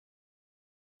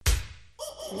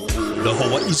The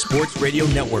Hawaii Sports Radio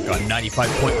Network on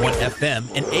 95.1 FM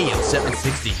and AM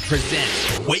 760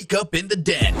 presents Wake Up in the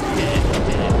Den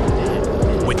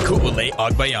with Ku'ulei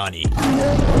Agbayani.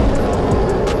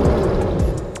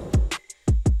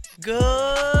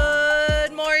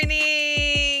 Good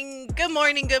morning. Good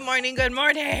morning, good morning, good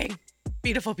morning.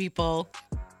 Beautiful people.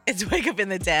 It's Wake Up in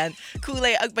the Den.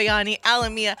 Ku'ulei Agbayani,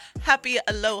 Alamia. Happy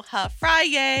Aloha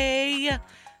Friday.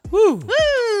 Woo!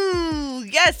 Woo!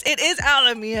 Yes, it is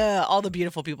Alamia. All the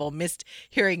beautiful people missed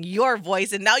hearing your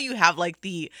voice, and now you have like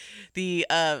the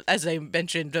as I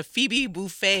mentioned, the Phoebe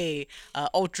Buffet,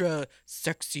 ultra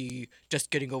sexy,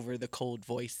 just getting over the cold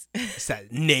voice. It's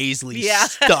that nasally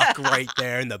stuck right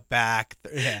there in the back.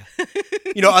 Yeah,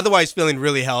 otherwise feeling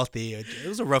really healthy. It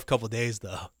was a rough couple of days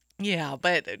though. Yeah,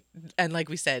 and like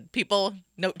we said, people,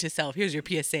 note to self. Here's your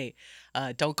PSA: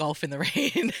 don't golf in the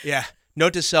rain. Yeah.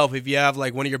 Note to self, if you have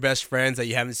like one of your best friends that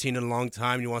you haven't seen in a long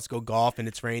time and he wants to go golf and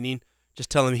it's raining, just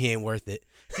tell him he ain't worth it.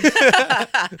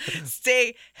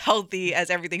 Stay healthy as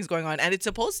everything's going on. And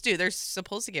they're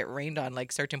supposed to get rained on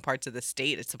like certain parts of the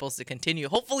state. It's supposed to continue.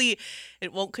 Hopefully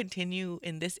it won't continue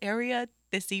in this area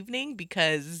this evening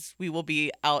because we will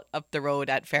be out up the road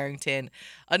at Farrington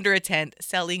under a tent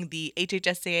selling the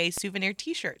HHSAA souvenir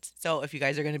t-shirts. So if you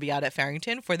guys are going to be out at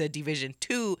Farrington for the Division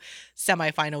 2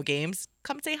 semifinal games,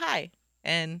 come say hi.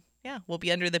 And yeah, we'll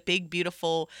be under the big,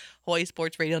 beautiful Hawaii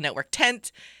Sports Radio Network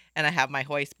tent. And I have my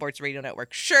Hawaii Sports Radio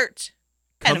Network shirt.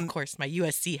 And of course, my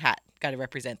USC hat. Got to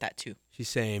represent that too. She's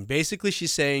saying,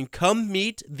 come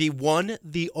meet the one,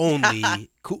 the only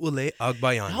Ku'ulei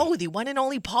Agbayani. Oh, the one and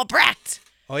only Paul Bracht.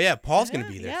 Oh, yeah. Paul's going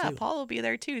to be there too. Yeah, Paul will be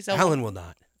there too. So Alan will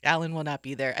not. Alan will not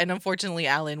be there. And unfortunately,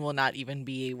 Alan will not even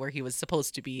be where he was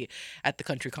supposed to be at the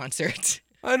country concert.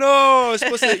 I know.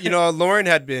 Lauren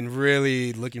had been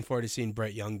really looking forward to seeing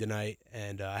Brett Young tonight.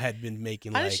 And I had been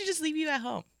making Why did she just leave you at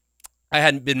home? I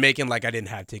hadn't been making like I didn't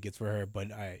have tickets for her,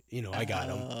 but I got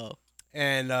them.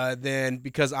 And then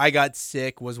because I got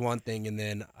sick was one thing. And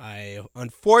then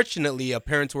unfortunately, a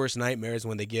parent's worst nightmare is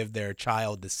when they give their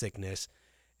child the sickness.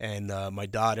 And my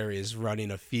daughter is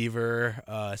running a fever.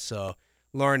 So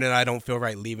Lauren and I don't feel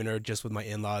right leaving her just with my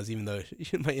in-laws, even though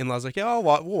my in-laws are like, yeah,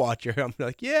 we'll watch her. I'm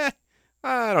like, yeah,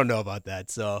 I don't know about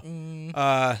that. So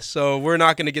so we're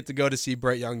not going to get to go to see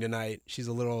Brett Young tonight. She's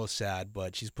a little sad,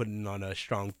 but she's putting on a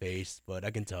strong face. But I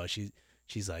can tell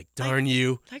she's like, darn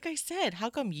you. Like I said,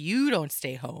 how come you don't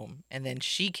stay home and then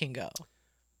she can go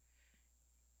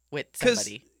with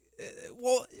somebody?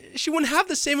 Well, she wouldn't have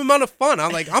the same amount of fun.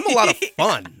 I'm a lot of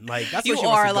fun. Like that's you what she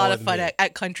are wants a to lot go of with fun me.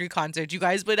 at country concerts. You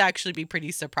guys would actually be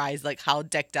pretty surprised, like how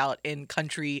decked out in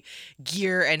country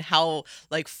gear and how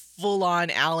like full on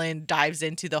Alan dives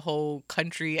into the whole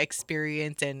country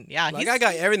experience. And yeah, I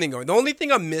got everything going. The only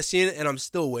thing I'm missing and I'm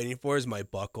still waiting for is my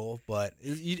buckle. But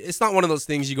it's not one of those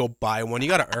things you go buy one. You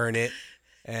got to earn it.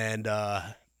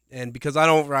 And because I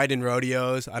don't ride in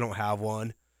rodeos, I don't have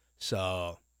one.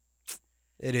 So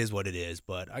it is what it is,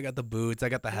 but I got the boots, I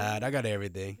got the hat, I got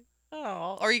everything.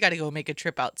 Oh, or you got to go make a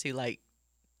trip out to like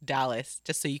Dallas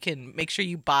just so you can make sure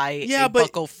you buy a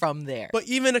buckle from there. But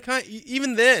even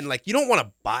then, like you don't want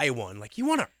to buy one, like you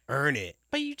want to earn it.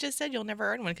 But you just said you'll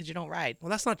never earn one because you don't ride.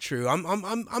 Well, that's not true.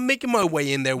 I'm making my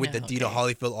way in there with the Dita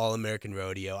Holyfield All-American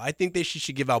Rodeo. I think they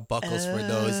should give out buckles for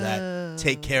those that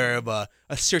take care of a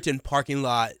certain parking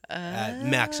lot at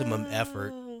maximum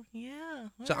effort.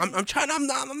 So I'm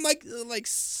like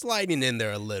sliding in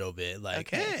there a little bit.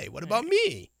 Like, hey, what about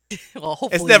me? Well,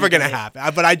 hopefully it's never gonna happen.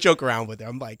 But I joke around with her.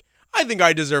 I'm like, I think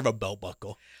I deserve a belt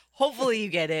buckle. Hopefully you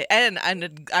get it. And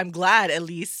I'm glad, at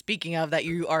least, speaking of, that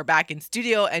you are back in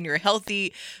studio and you're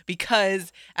healthy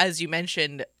because as you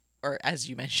heard,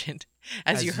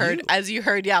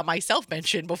 yeah, myself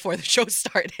mentioned before the show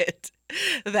started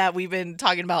that we've been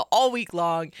talking about all week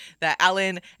long that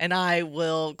Alan and I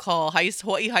will call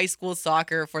Hawaii High School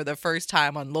soccer for the first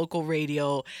time on local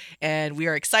radio. And we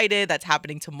are excited. That's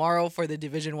happening tomorrow for the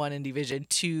Division 1 and Division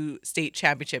 2 state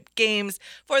championship games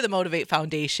for the Motivate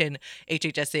Foundation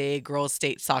HHSAA Girls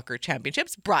State Soccer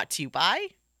Championships, brought to you by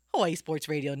Hawaii Sports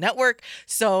Radio Network.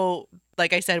 So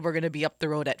like I said, we're going to be up the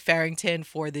road at Farrington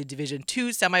for the Division 2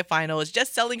 semifinals,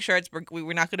 just selling shirts.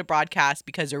 We're not going to broadcast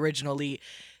because originally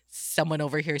someone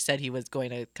over here said he was going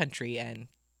to country and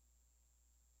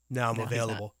now I'm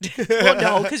available. Well,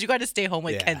 no, because you got to stay home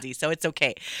with Kenzie, so it's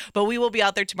okay. But we will be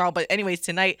out there tomorrow. But anyways,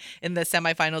 tonight in the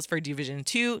semifinals for Division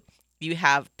 2, you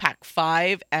have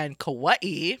Pac-5 and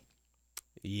Kauai.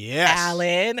 Yes.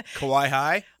 Alan. Kauai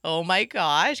High. Oh my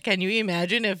gosh. Can you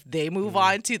imagine if they move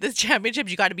on to this championship?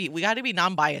 We got to be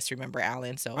non-biased, remember,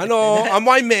 Alan. So I know I'm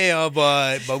Waimea,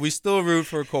 but we still root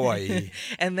for Kauai.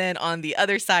 And then on the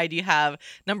other side, you have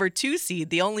number 2 seed,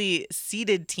 the only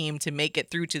seeded team to make it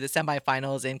through to the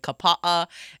semifinals in Kapa'a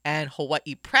and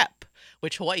Hawaii Prep,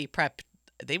 which Hawaii Prep,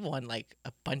 they've won like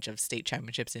a bunch of state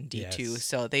championships in D2. Yes.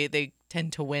 So they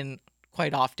tend to win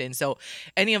quite often. So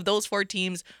any of those 4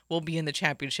 teams will be in the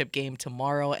championship game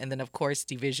tomorrow. And then, of course,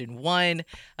 Division 1.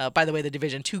 By the way, the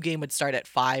Division 2 game would start at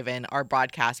 5, and our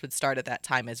broadcast would start at that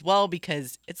time as well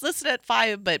because it's listed at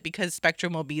 5, but because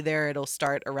Spectrum will be there, it'll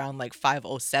start around like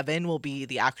 5:07 will be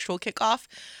the actual kickoff.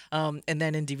 And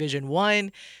then in Division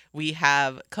 1, we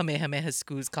have Kamehameha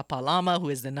Schools Kapalama, who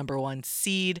is the number 1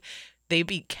 seed. They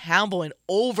beat Campbell in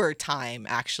overtime,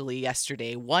 actually,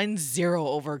 yesterday. 1-0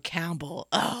 over Campbell.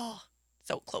 Oh,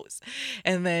 so close.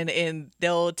 And then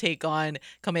they'll take on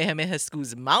Kamehameha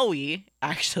Schools Maui,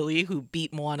 actually, who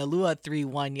beat Moanalua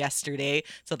 3-1 yesterday.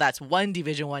 So that's one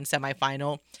Division 1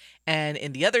 semifinal. And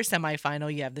in the other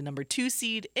semifinal, you have the number 2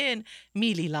 seed in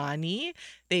Mililani.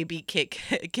 They beat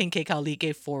King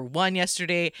Kekalike 4-1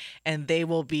 yesterday. And they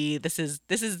will be, this is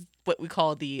what we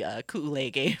call the Ku'ule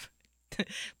game,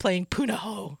 playing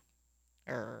Punahou.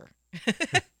 Good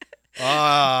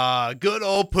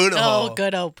old Punahou. Oh,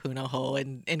 good old Punahou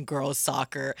in girls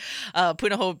soccer.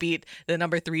 Punahou beat the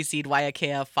number 3 seed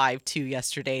Waiakea 5-2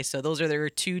 yesterday. So those are their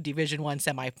 2 Division 1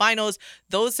 semifinals.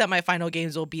 Those semifinal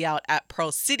games will be out at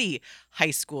Pearl City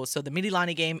High School. So the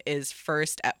Mililani game is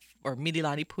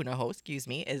Mililani Punahou,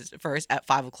 is first at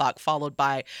 5 o'clock, followed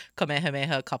by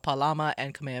Kamehameha Kapalama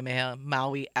and Kamehameha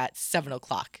Maui at 7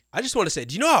 o'clock. I just want to say,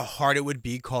 do you know how hard it would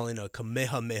be calling a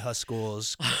Kamehameha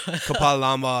Schools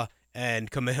Kapalama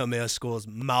and Kamehameha Schools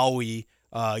Maui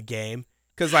game?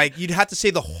 Because like you'd have to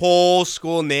say the whole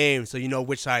school name so you know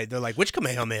which side. They're like, which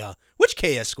Kamehameha? Which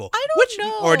KS school? I don't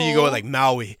know. Or do you go with like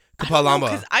Maui, Kapalama?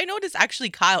 Because I noticed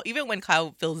actually Kyle, even when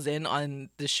Kyle fills in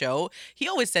on the show, he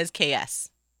always says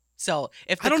KS. So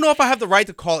if I don't know if I have the right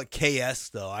to call it KS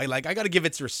though. I got to give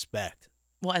its respect.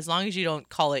 Well, as long as you don't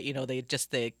call it,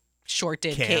 they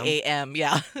shorten Cam. KAM.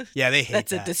 Yeah. Yeah, they hate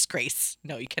That's that. a disgrace.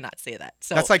 No, you cannot say that.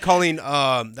 So That's like calling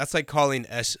USC.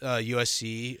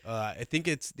 I think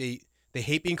it's they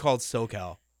hate being called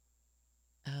SoCal.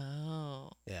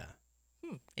 Oh. Yeah.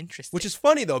 Interesting. Which is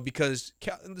funny though because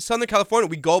Southern California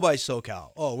we go by SoCal.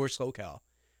 Oh, we're SoCal.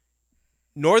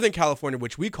 Northern California,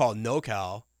 which we call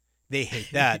NoCal, they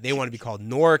hate that. They want to be called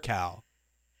NorCal.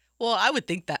 Well, I would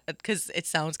think that because it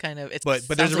sounds kind of But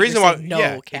there's a reason why.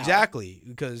 Yeah, Cal. exactly.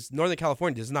 Because Northern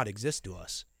California does not exist to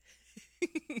us.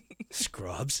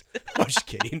 Scrubs. I'm just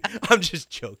kidding. I'm just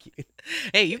joking.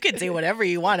 Hey, you can say whatever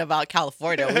you want about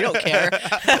California. We don't care.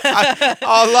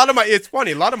 It's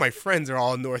funny. A lot of my friends are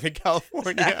all in Northern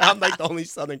California. I'm like the only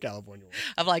Southern California one.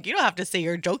 I'm like, you don't have to say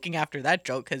you're joking after that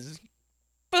joke because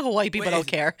Hawaii people don't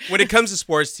care. When it comes to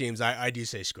sports teams, I do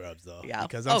say Scrubs though. Yeah.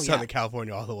 Because I'm Southern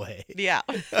California all the way. Yeah.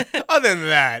 Other than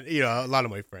that, a lot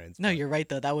of my friends. No, you're right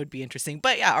though. That would be interesting.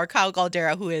 But yeah, our Kyle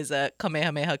Galdera, who is a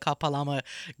Kamehameha Kapalama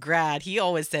grad, he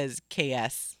always says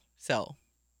KS. So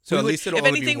at least it'll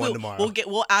only be one tomorrow.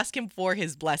 We'll ask him for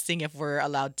his blessing if we're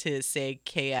allowed to say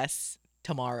KS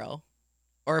tomorrow,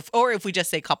 or if we just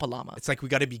say Kapalama. It's like we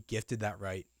got to be gifted that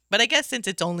right. But I guess since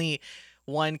it's only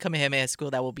one Kamehameha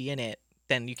school that will be in it,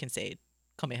 then you can say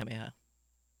Kamehameha.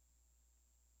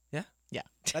 Yeah. Yeah.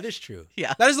 That is true.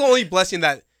 Yeah. That is the only blessing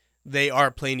that they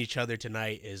are playing each other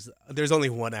tonight is there's only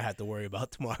one I have to worry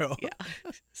about tomorrow. Yeah.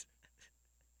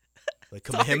 Like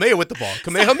Kamehameha with the ball.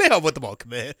 Kamehameha with the ball.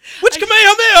 Which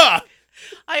Kamehameha?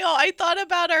 I thought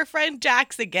about our friend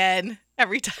Jax again.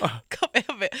 Every time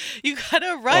Kamehameha. You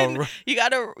gotta run. You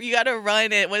gotta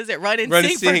run it. What is it? Run and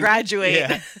sing for graduate.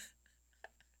 Yeah.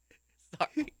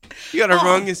 Sorry. You gotta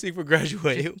run and sing for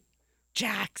graduate.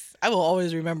 Jax. I will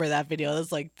always remember that video.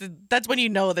 That's when you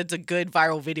know that's a good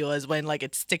viral video, is when like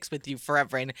it sticks with you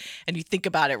forever and you think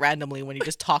about it randomly when you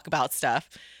just talk about stuff.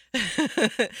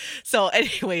 So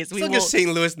anyways, we will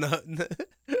St. Louis.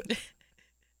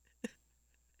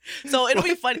 So it'll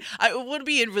be fun. It would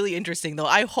be really interesting though.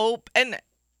 I hope, and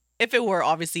if it were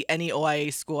obviously any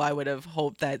OIA school, I would have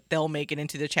hoped that they'll make it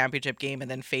into the championship game and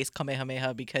then face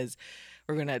Kamehameha, because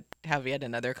we're going to have yet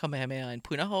another Kamehameha and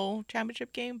Punahou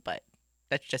championship game. But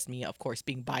that's just me, of course,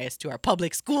 being biased to our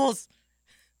public schools.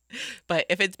 But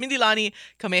if it's Mililani,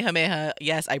 Kamehameha,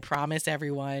 yes, I promise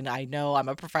everyone, I know I'm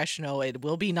a professional. It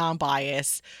will be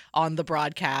non-biased on the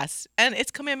broadcast. And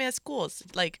it's Kamehameha schools.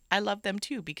 Like, I love them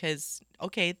too because,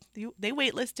 okay, they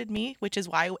waitlisted me, which is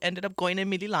why I ended up going to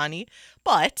Mililani.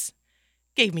 But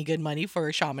gave me good money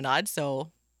for Chaminade,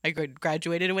 so I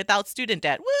graduated without student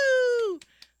debt. Woo!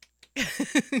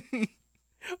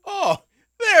 Oh,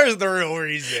 there's the real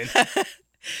reason.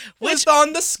 Which It's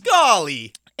on the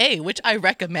Scully. which I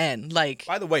recommend. Like,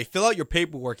 By the way, fill out your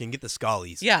paperwork and get the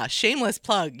Scullies. yeah, shameless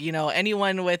plug. You know,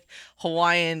 anyone with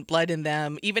Hawaiian blood in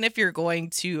them, even if you're going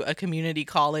to a community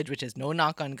college, which is no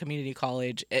knock on community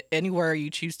college, anywhere you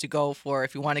choose to go for,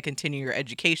 if you want to continue your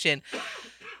education,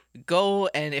 go.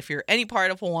 And if you're any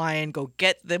part of Hawaiian, go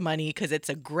get the money because it's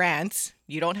a grant.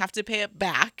 You don't have to pay it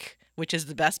back, which is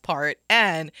the best part.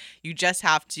 And you just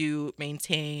have to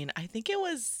maintain, I think it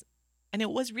was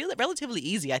really relatively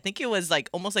easy. I think it was like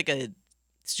almost like a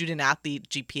student athlete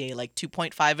GPA, like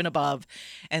 2.5 and above.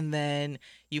 And then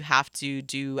you have to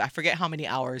do, I forget how many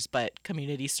hours, but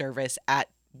community service at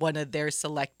one of their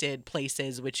selected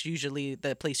places, which usually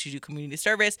the place you do community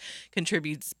service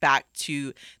contributes back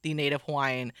to the Native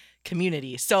Hawaiian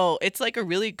community. So it's like a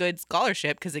really good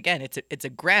scholarship because, again, it's a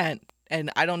grant.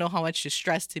 And I don't know how much to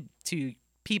stress to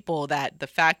people that the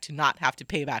fact to not have to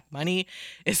pay back money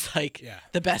is like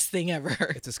the best thing ever.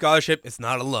 It's a scholarship. It's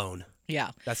not a loan. Yeah.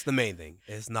 That's the main thing.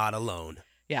 It's not a loan.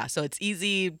 Yeah. So it's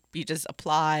easy. You just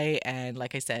apply and,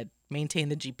 like I said, maintain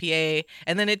the GPA.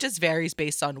 And then it just varies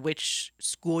based on which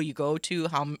school you go to,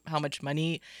 how much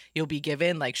money you'll be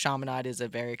given. Like Chaminade is a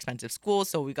very expensive school.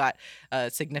 So we got a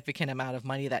significant amount of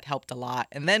money that helped a lot.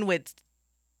 And then with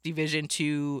Division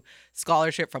II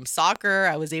scholarship from soccer,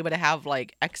 I was able to have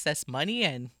like excess money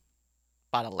and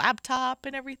bought a laptop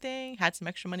and everything, had some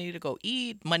extra money to go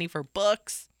eat, money for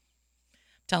books.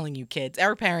 I'm telling you, kids,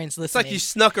 our parents listening. It's like you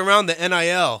snuck around the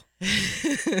NIL.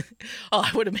 Oh,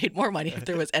 I would have made more money if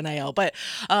there was NIL. But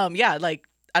yeah, like,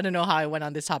 I don't know how I went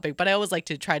on this topic, but I always like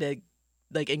to try to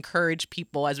like encourage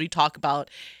people as we talk about.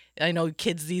 I know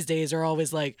kids these days are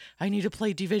always like, I need to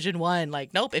play Division I.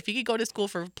 Like, nope. If you could go to school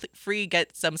for free,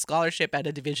 get some scholarship at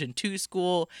a Division II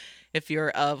school. If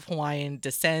you're of Hawaiian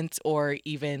descent or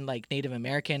even like Native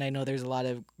American, I know there's a lot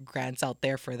of grants out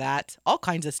there for that. All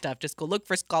kinds of stuff. Just go look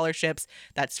for scholarships.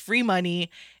 That's free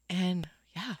money. And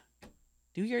yeah,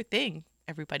 do your thing,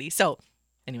 everybody. So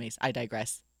anyways, I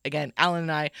digress. Again, Alan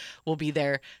and I will be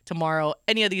there tomorrow.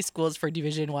 Any of these schools for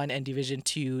Division I and Division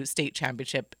II state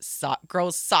championship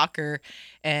girls soccer.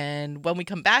 And when we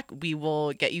come back, we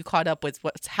will get you caught up with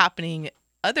what's happening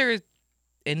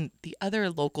in the other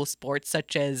local sports,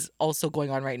 such as also going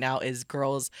on right now is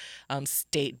girls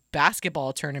state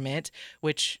basketball tournament,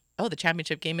 which the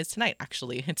championship game is tonight,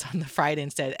 actually. It's on the Friday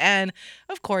instead. And,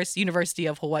 of course, University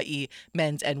of Hawaii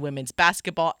men's and women's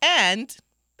basketball. And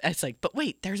it's like, but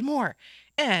wait, there's more.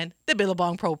 And the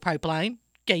Billabong Pro Pipeline.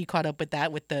 Get you caught up with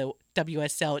that with the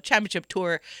WSL Championship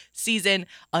Tour season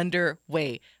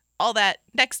underway. All that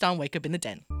next on Wake Up in the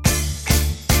Den.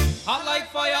 Hot like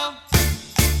fire,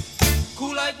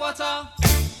 cool like water.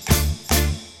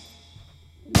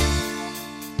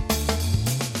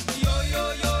 Yo,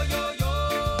 yo, yo, yo,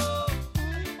 yo.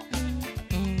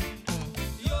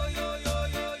 Yo, yo, yo,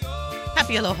 yo, yo.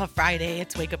 Happy Aloha Friday.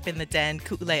 It's Wake Up in the Den.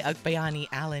 Ku'ulei Agbayani,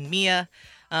 Alan, Mia.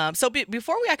 So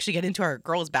before we actually get into our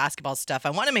girls basketball stuff, I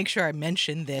want to make sure I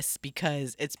mention this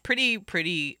because it's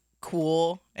pretty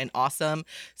cool and awesome.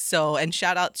 So, and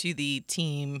shout out to the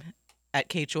team at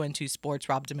KHON2 Sports,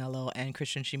 Rob DeMello and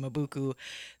Christian Shimabuku.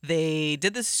 They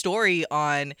did this story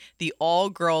on the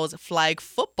all-girls flag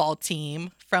football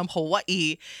team from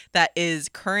Hawaii that is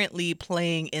currently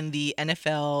playing in the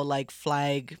NFL like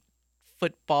flag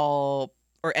football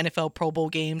or NFL Pro Bowl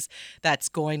games that's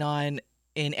going on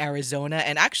in Arizona.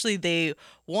 And actually they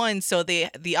won. So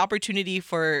the opportunity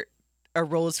for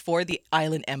arose for the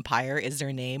Island Empire is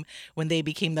their name when they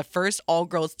became the first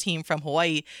all-girls team from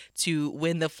Hawaii to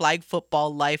win the Flag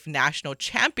Football Life National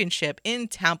Championship in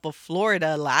Tampa,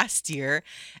 Florida last year.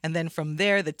 And then from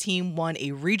there, the team won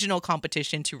a regional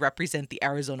competition to represent the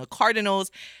Arizona Cardinals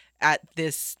at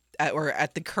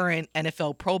the current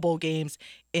NFL Pro Bowl games.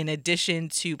 In addition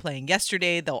to playing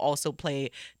yesterday, they'll also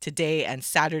play today and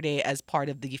Saturday as part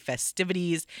of the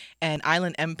festivities. And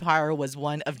Island Empire was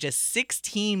one of just 6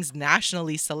 teams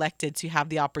nationally selected to have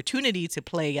the opportunity to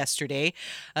play yesterday.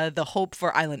 The hope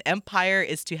for Island Empire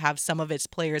is to have some of its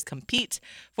players compete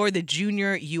for the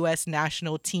junior U.S.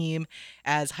 national team,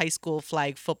 as high school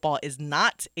flag football is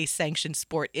not a sanctioned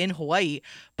sport in Hawaii,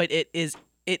 but it is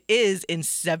in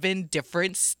 7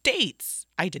 different states.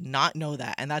 I did not know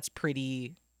that, and that's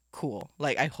pretty cool.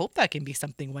 Like, I hope that can be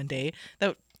something one day.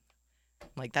 That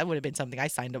would have been something I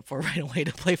signed up for right away,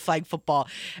 to play flag football,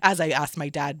 as I asked my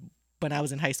dad when I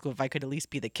was in high school if I could at least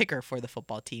be the kicker for the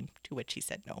football team, to which he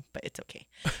said no, but it's okay.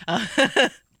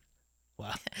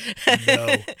 Wow.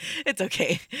 No. It's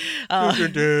okay.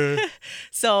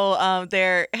 So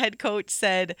their head coach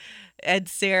said, Ed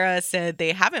Sarah said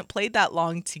they haven't played that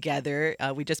long together.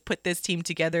 We just put this team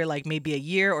together like maybe a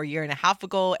year or year and a half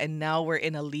ago, and now we're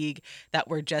in a league that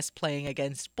we're just playing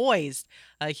against boys.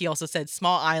 He also said,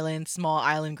 small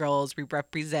island girls, we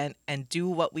represent and do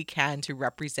what we can to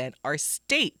represent our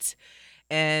state.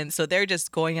 And so they're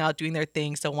just going out doing their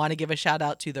thing. So I want to give a shout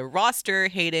out to the roster: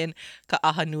 Hayden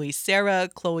Ka'ahanui Sarah,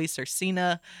 Chloe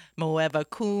Cersina, Maeva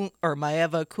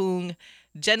Kung,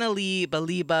 Jenna Lee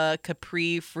Baliba,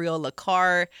 Capri Friel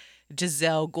Lacar,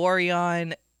 Giselle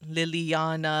Gorion,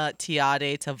 Liliana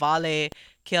Tiade Tavale,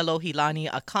 Kealohilani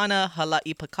Akana,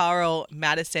 Hala'i Pakaro,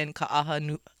 Madison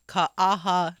Ka'ahanui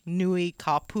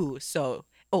Kapu. So,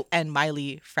 and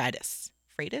Miley Fradis.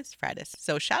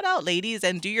 So shout out, ladies,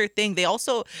 and do your thing. They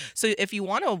also, so if you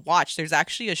want to watch, there's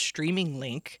actually a streaming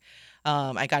link.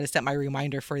 I got to set my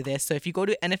reminder for this. So if you go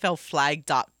to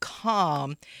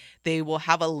NFLflag.com, they will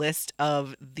have a list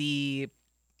of the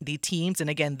teams. And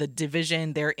again, the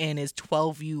division they're in is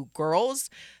 12U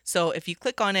girls. So if you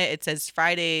click on it, it says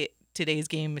Friday, today's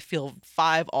game, field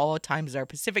 5, all times are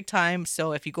Pacific time.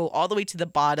 So if you go all the way to the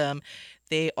bottom,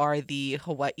 they are the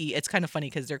Hawaii. It's kind of funny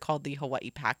because they're called the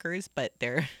Hawaii Packers, but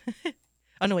they're,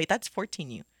 oh no, wait, that's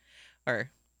 14U.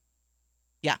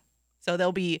 Yeah. So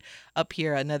they'll be up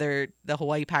here. The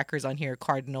Hawaii Packers on here,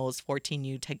 Cardinals,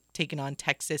 14U taking on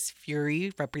Texas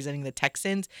Fury, representing the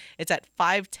Texans. It's at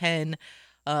 5:10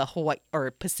 Hawaii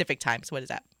or Pacific time. So what is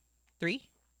that?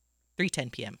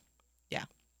 3:10 p.m. Yeah.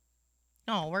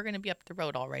 No, we're going to be up the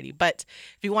road already. But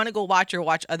if you want to go watch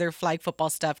other flag football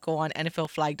stuff, go on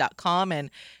NFLflag.com. And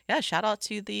yeah, shout out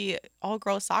to the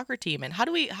all-girls soccer team. And how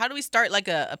do we start like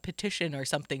a petition or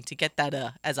something to get that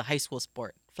as a high school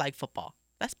sport, flag football?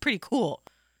 That's pretty cool.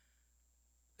 I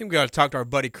think we got to talk to our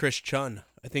buddy Chris Chun.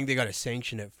 I think they got to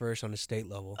sanction it first on the state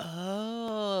level.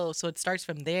 Oh, so it starts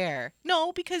from there.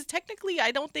 No, because technically I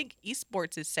don't think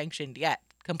esports is sanctioned yet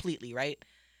completely, right?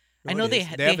 No, I know they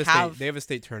have a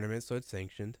state tournament, so it's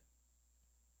sanctioned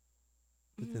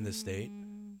within the state.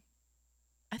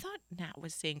 I thought Nat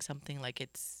was saying something like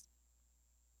it's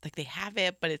like they have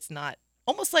it, but it's not.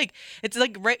 Almost like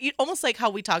almost like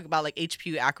how we talk about like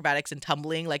HPU acrobatics and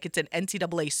tumbling, like it's an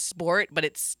NCAA sport, but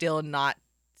it's still not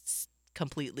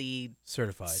completely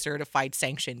certified,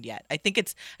 sanctioned yet. I think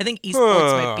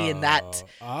esports might be in that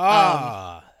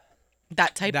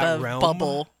that type of realm?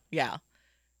 bubble. Yeah,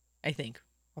 I think.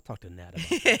 I'll talk to Nat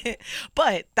about that.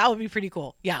 But that would be pretty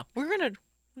cool. Yeah,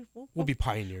 we'll be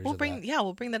pioneers. We'll bring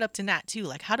that up to Nat too.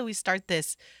 Like, how do we start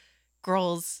this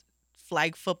girls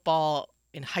flag football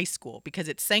in high school? Because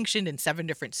it's sanctioned in 7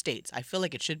 different states. I feel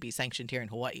like it should be sanctioned here in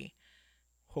Hawaii.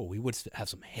 Oh, we would have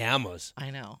some hammers. I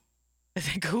know. I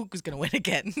think who's gonna win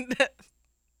again?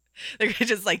 They're gonna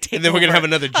just like take. And then over. We're gonna have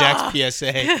another Jack's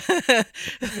PSA.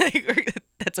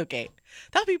 That's okay.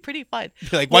 That'd be pretty fun.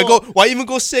 Like, why even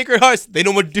go Sacred Hearts? They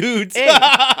know more dudes. Hey,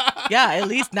 yeah, at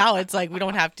least now it's like we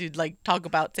don't have to like talk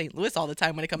about St. Louis all the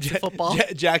time when it comes to football.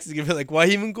 Jack's gonna be like, why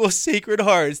even go Sacred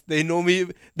Hearts? They know me.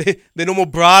 They know more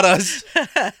Bradas.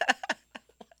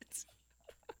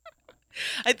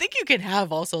 I think you can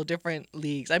have also different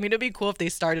leagues. I mean, it'd be cool if they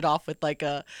started off with like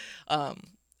a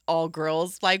all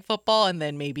girls flag football and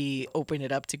then maybe open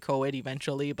it up to co-ed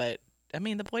eventually. But I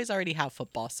mean, the boys already have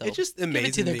football, so it just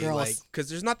amazes me, like, because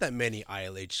there's not that many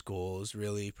ILH schools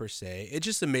really per se. It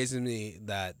just amazes me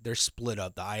that they're split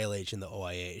up, the ILH and the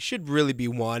OIA. It should really be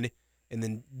one, and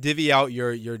then divvy out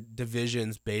your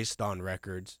divisions based on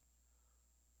records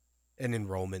and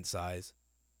enrollment size.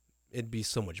 It'd be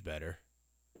so much better.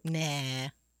 Nah,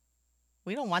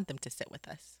 we don't want them to sit with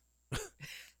us.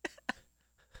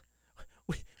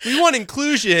 We want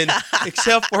inclusion,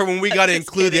 except for when we got to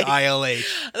include the ILH.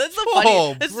 That's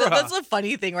the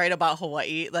funny thing, right, about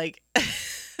Hawaii. Like,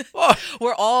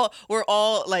 we're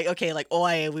all like, okay, like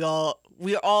OIA,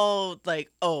 we all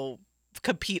like,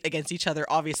 compete against each other,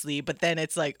 obviously, but then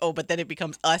it's like, but then it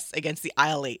becomes us against the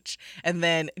ILH. And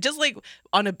then just like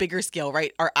on a bigger scale,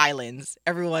 right, our islands,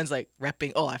 everyone's like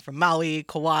repping, I'm from Maui,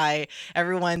 Kauai,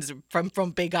 everyone's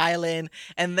from Big Island,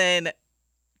 and then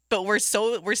but we're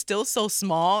still so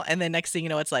small, and then next thing you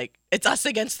know, it's like it's us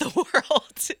against the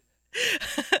world.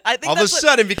 I think all of a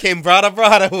sudden became Brada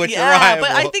with your rival.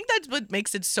 But I think that's what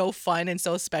makes it so fun and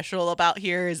so special about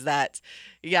here is that,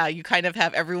 you kind of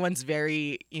have everyone's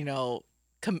very,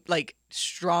 like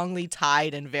strongly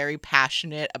tied and very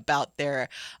passionate about their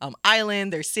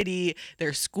island, their city,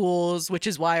 their schools, which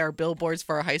is why our billboards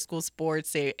for our high school sports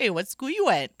say, "Hey, what school you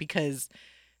at?" Because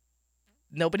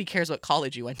nobody cares what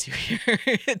college you went to here.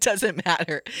 It doesn't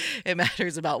matter. It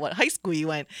matters about what high school you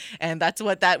went. And that's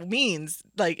what that means.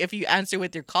 Like, if you answer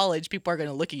with your college, people are going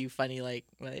to look at you funny, like,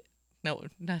 what? No,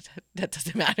 that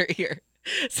doesn't matter here.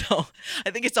 So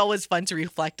I think it's always fun to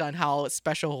reflect on how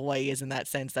special Hawaii is in that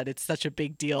sense, that it's such a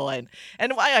big deal, and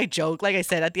why I joke, like I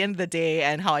said, at the end of the day,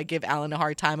 and how I give Alan a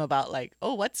hard time about like,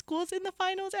 oh, what school's in the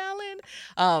finals,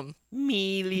 Alan?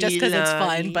 Just because it's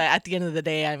fun. But at the end of the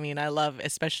day, I mean, I love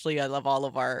all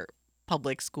of our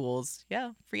public schools.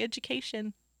 Yeah, free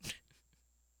education.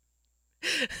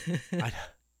 I'm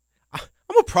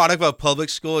a product of a public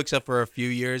school, except for a few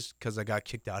years because I got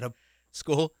kicked out of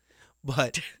school.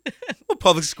 But I'm a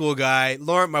public school guy.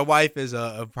 Lauren, my wife, is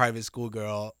a private school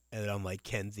girl. And I'm like,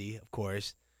 Kenzie, of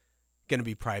course, going to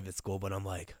be private school. But I'm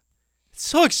like, it's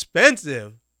so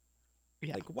expensive.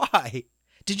 Yeah. Like, why?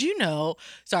 Did you know?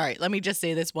 Sorry, let me just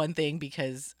say this one thing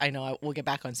because I know we'll get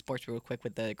back on sports real quick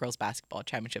with the girls basketball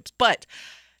championships. But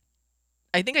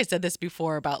I think I said this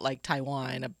before about like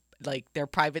Taiwan, like their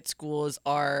private schools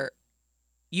are,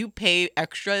 you pay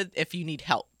extra if you need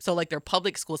help. So like their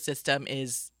public school system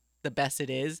is the best it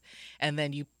is, and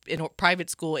then in a private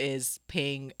school is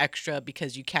paying extra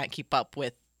because you can't keep up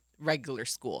with regular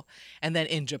school. And then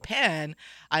in Japan,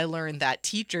 I learned that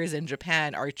teachers in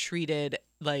Japan are treated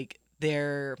like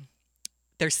their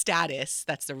status,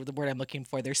 that's the word I'm looking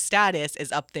for, their status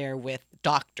is up there with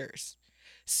doctors.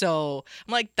 So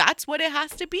I'm like, that's what it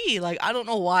has to be. Like, I don't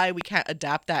know why we can't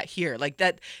adapt that here. Like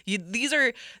that, these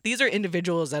are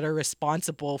individuals that are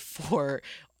responsible for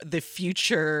the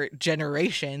future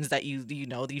generations, that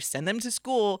you send them to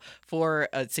school for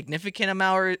a significant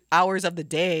amount of hours of the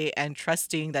day, and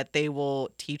trusting that they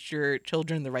will teach your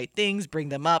children the right things, bring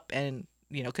them up, and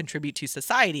contribute to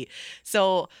society.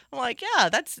 So I'm like, yeah,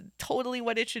 that's totally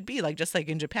what it should be. Like, just like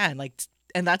in Japan, like.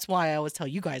 And that's why I always tell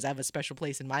you guys, I have a special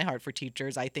place in my heart for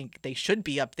teachers. I think they should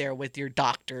be up there with your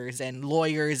doctors and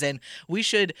lawyers, and we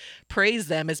should praise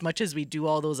them as much as we do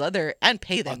all those other, and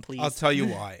pay them, please. I'll tell you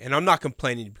why. And I'm not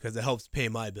complaining because it helps pay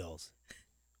my bills.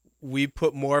 We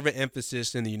put more of an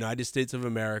emphasis in the United States of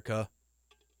America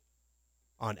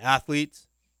on athletes,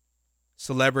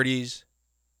 celebrities,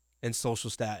 and social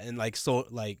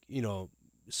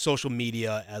social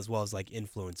media, as well as like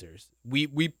influencers.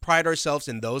 We pride ourselves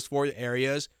in those 4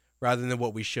 areas rather than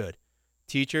what we should.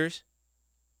 Teachers,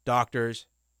 doctors,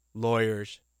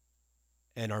 lawyers,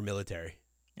 and our military.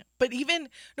 Yeah. But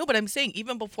I'm saying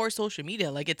even before social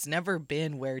media, like it's never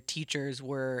been where teachers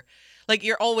were like,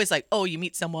 you're always like, oh, you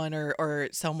meet someone or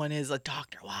someone is a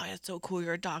doctor. Wow, that's so cool.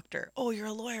 You're a doctor. Oh, you're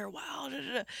a lawyer. Wow.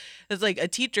 It's like a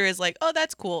teacher is like, oh,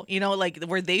 that's cool. Like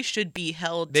where they should be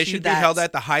held. They should be held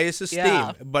at the highest esteem.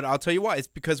 Yeah. But I'll tell you why. It's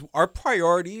because our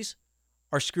priorities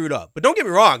are screwed up. But don't get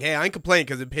me wrong. Hey, I ain't complaining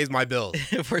because it pays my bills.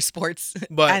 For sports.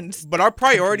 But our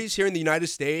priorities here in the United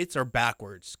States are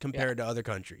backwards compared to other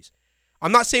countries.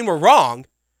 I'm not saying we're wrong,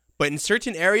 but in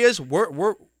certain areas,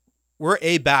 we're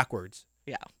backwards.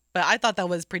 Yeah. But I thought that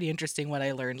was pretty interesting what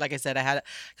I learned. Like I said, I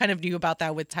kind of knew about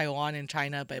that with Taiwan and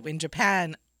China, but in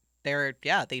Japan,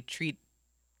 they treat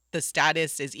the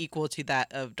status is equal to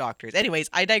that of doctors. Anyways,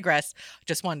 I digress.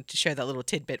 Just wanted to share that little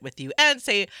tidbit with you and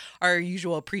say our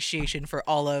usual appreciation for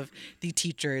all of the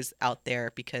teachers out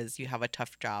there, because you have a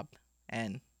tough job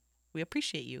and we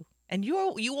appreciate you. And you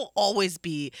will always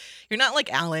be, you're not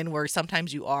like Alan where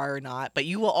sometimes you are or not, but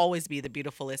you will always be the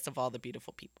beautifulest of all the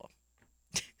beautiful people.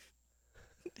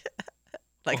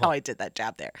 How I did that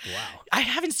jab there. Wow. I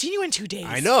haven't seen you in 2 days.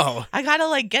 I know. I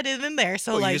gotta get it in there.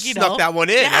 So you snuck that one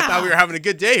in. Yeah. I thought we were having a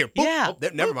good day here. Boop, yeah. Oh,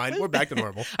 never mind. We're back to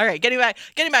normal. All right. Getting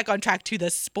back on track to the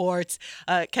sports.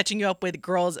 Catching you up with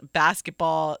girls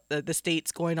basketball. The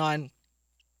states going on.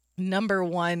 Number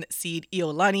 1 seed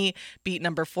Iolani beat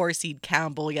number 4 seed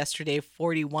Campbell yesterday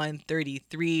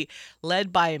 41-33,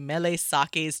 led by Mele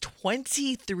Sake's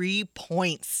 23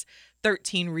 points,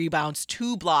 13 rebounds,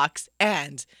 2 blocks,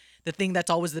 and the thing that's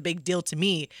always the big deal to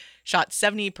me, shot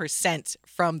 70%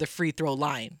 from the free throw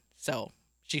line. So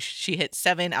she hit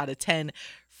 7 out of 10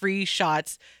 free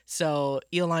shots. So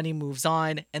Iolani moves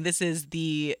on, and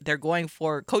they're going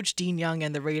for Coach Dean Young,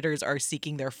 and the Raiders are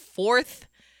seeking their 4th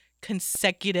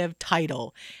consecutive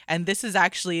title. And this is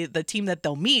actually the team that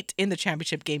they'll meet in the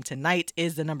championship game tonight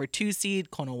is the number 2 seed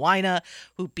Konowaina,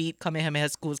 who beat Kamehameha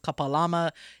Schools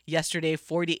Kapalama yesterday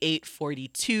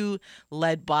 48-42,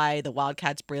 led by the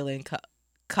Wildcats Braylon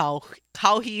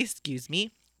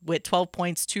Kauhi, with 12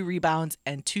 points, 2 rebounds,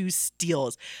 and 2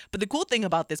 steals. But the cool thing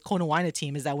about this Konowaina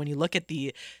team is that when you look at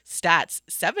the stats,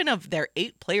 7 of their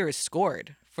 8 players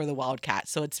scored for the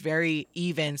Wildcats. So it's very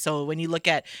even. So when you look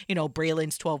at,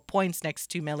 Braylon's 12 points next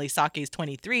to Mele Sake's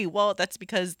 23, well, that's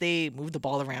because they move the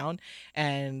ball around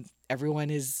and everyone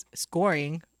is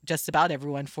scoring, just about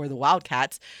everyone, for the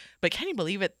Wildcats. But can you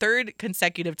believe it? Third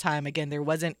consecutive time. Again, there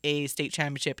wasn't a state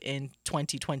championship in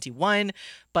 2021,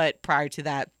 but prior to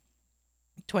that,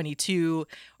 22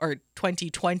 or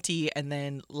 2020, and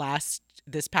then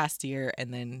this past year,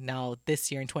 and then now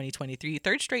this year in 2023,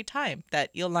 third straight time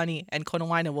that Iolani and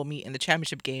Konawaina will meet in the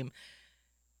championship game.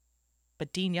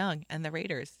 But Dean Young and the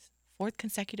Raiders, fourth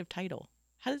consecutive title.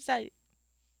 How does that?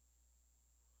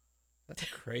 That's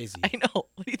crazy. I know.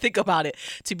 What do you think about it?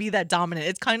 To be that dominant,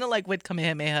 it's kind of like with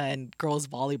Kamehameha and girls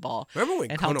volleyball. Remember when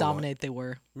how dominant they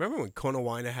were? Remember when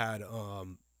Konawaina had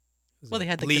they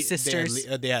had the sisters.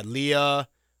 They had Leah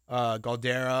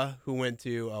Galdera, who went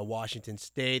to Washington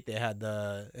State. They had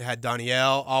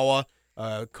Danielle Awa,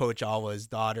 Coach Awa's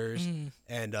daughters,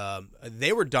 and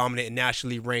they were dominant and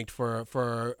nationally ranked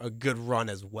for a good run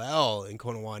as well in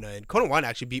Konawaina. And Konawaina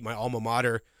actually beat my alma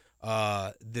mater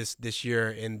this year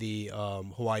in the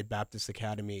Hawaii Baptist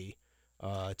Academy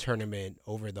tournament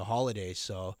over the holidays.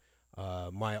 So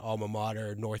my alma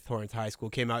mater, North Torrance High School,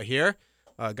 came out here.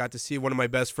 Got to see one of my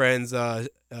best friends'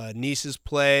 nieces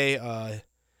play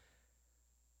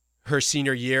her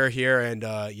senior year here, and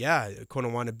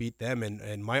Konawaina beat them,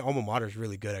 and my alma mater is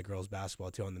really good at girls basketball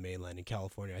too on the mainland in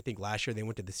California. I think last year they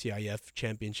went to the CIF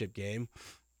championship game,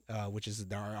 which is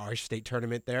our state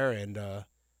tournament there, and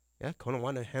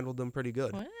Konawaina handled them pretty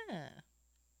good. Yeah.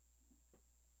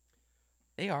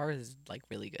 They are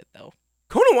really good though.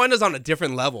 Konawaina's on a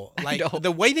different level. Like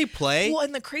the way they play,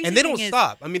 and the crazy and they thing don't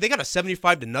stop. I mean, they got a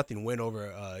 75-0 win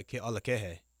over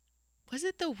Alakehe. Was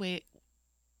it the way?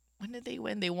 When did they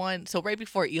win? They won. So right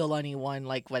before Iolani won,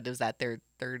 what was that, their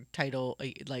third title?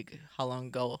 How long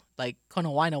ago?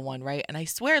 Konawaina won, right? And I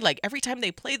swear, every time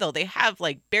they play though, they have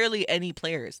barely any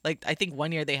players. I think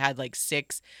one year they had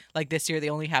 6. This year they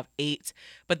only have 8.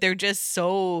 But they're just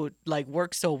so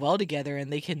work so well together,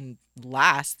 and they can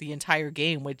last the entire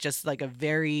game with just a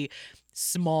very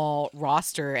small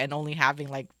roster and only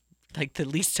having the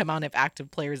least amount of active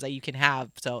players that you can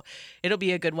have. So it'll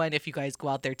be a good one if you guys go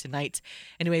out there tonight.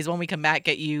 Anyways, when we come back,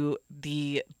 get you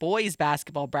the boys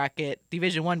basketball bracket,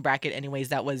 Division 1 bracket anyways,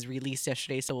 that was released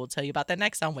yesterday. So we'll tell you about that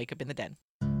next on Wake Up in the Den.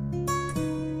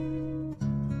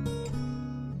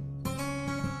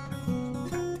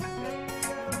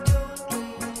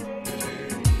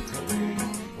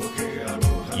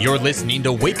 You're listening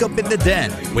to Wake Up in the Den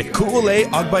with Ku'ulei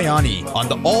Agbayani on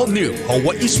the all-new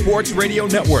Hawaii Sports Radio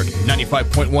Network,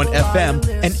 95.1 FM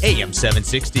and AM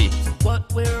 760.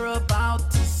 What we're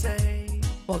about to say.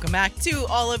 Welcome back to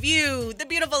all of you, the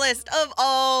beautifulest of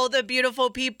all the beautiful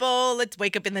people. Let's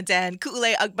wake up in the den.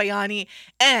 Ku'ulei Agbayani,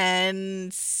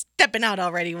 and stepping out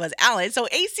already was Alan. So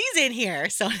AC's in here.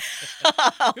 So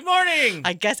good morning.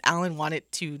 I guess Alan wanted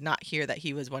to not hear that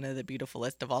he was one of the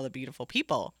beautifulest of all the beautiful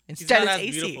people. He's Instead, not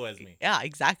it's as AC. beautiful as me. Yeah,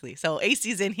 exactly. So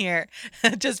AC's in here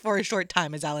just for a short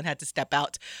time as Alan had to step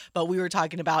out. But we were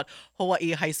talking about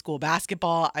Hawaii high school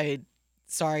basketball.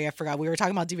 Sorry, I forgot. We were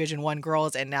talking about Division 1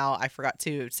 girls, and now I forgot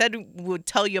to. Said we would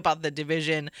tell you about the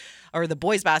division or the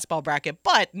boys basketball bracket,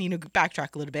 but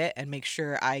backtrack a little bit and make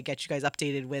sure I get you guys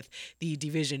updated with the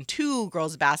Division 2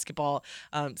 girls basketball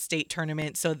state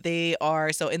tournament. So they are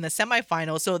in the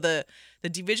semifinals. So the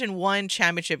Division 1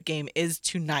 championship game is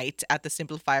tonight at the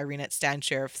Simplify Arena at Stan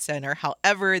Sheriff Center.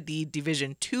 However, the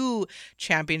Division 2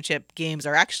 championship games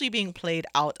are actually being played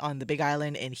out on the Big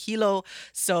Island in Hilo.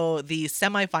 So the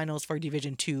semifinals for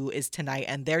Division 2 is tonight,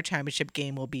 and their championship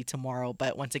game will be tomorrow.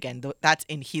 But once again, that's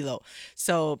in Hilo.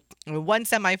 So one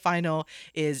semifinal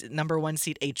is number 1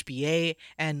 seed HBA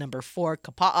and number 4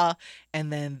 Kapa'a.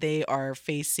 And then they are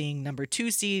facing number 2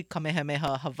 seed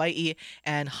Kamehameha Hawaii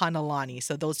and Hanalani.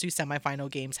 So those two semifinal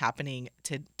games happening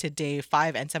today,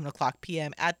 5 and 7 o'clock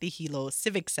p.m. at the Hilo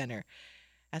Civic Center.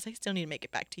 As I still need to make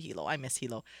it back to Hilo. I miss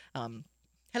Hilo.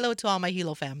 Hello to all my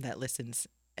Hilo fam that listens.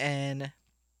 And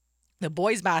the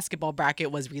boys basketball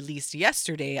bracket was released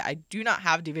yesterday. I do not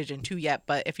have Division 2 yet,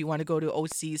 but if you want to go to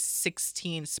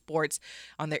OC16 Sports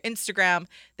on their Instagram,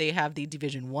 they have the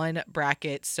Division 1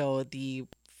 bracket. So the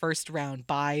first round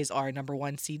buys are number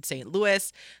 1 seed St.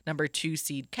 Louis, number 2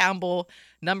 seed Campbell,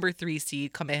 number 3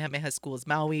 seed Kamehameha Schools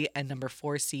Maui, and number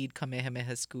 4 seed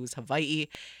Kamehameha Schools Hawaii.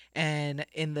 And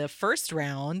in the first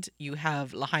round, you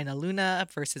have Lahaina Luna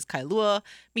versus Kailua,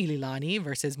 Mililani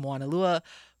versus Moanalua,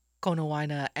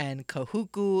 Konawaina and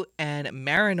Kahuku, and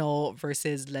Marino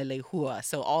versus Lelehua.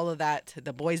 So all of that,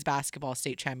 the boys basketball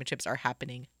state championships are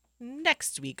happening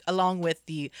next week, along with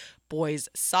the boys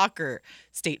soccer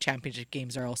state championship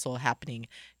games are also happening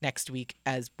next week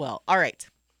as well. All right.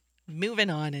 Moving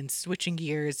on and switching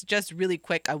gears, just really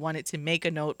quick, I wanted to make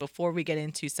a note before we get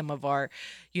into some of our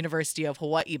University of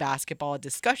Hawaii basketball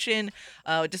discussion.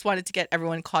 Just wanted to get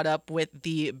everyone caught up with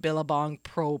the Billabong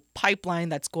Pro pipeline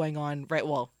that's going on right.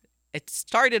 Well, it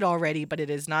started already, but it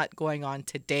is not going on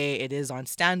today. It is on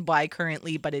standby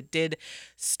currently, but it did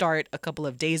start a couple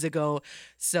of days ago.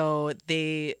 So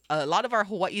a lot of our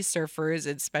Hawaii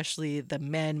surfers, especially the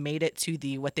men, made it to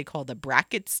what they call the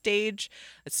bracket stage.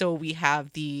 So we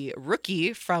have the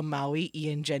rookie from Maui,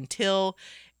 Ian Gentile,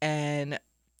 and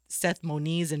Seth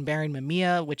Moniz and Baron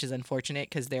Mamiya, which is unfortunate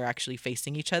because they're actually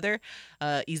facing each other.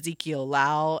 Ezekiel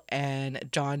Lau and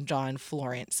John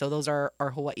Florence. So those are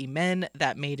our Hawaii men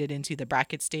that made it into the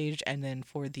bracket stage. And then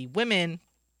for the women,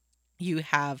 you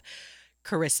have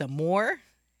Carissa Moore,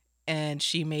 and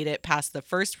she made it past the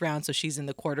first round. So she's in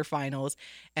the quarterfinals.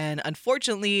 And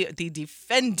unfortunately, the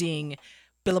defending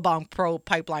Billabong Pro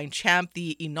Pipeline champ,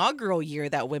 the inaugural year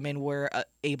that women were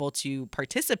able to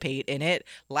participate in it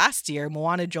last year,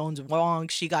 Moana Jones Wong,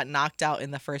 she got knocked out in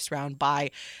the first round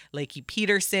by Lakey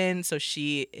Peterson, so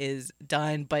she is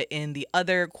done. But in the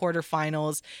other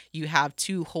quarterfinals, you have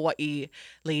two Hawaii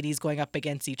ladies going up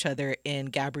against each other in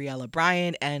Gabriella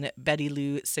Bryan and Betty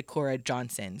Lou Sakura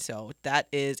Johnson. So it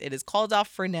is called off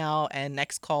for now, and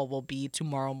next call will be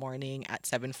tomorrow morning at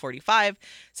 7:45.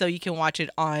 So you can watch it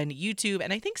on YouTube,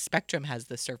 and I think Spectrum has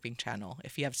the surfing channel.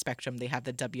 If you have Spectrum, they have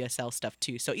the WSL stuff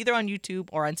too. So either on YouTube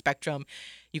or on Spectrum,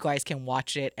 you guys can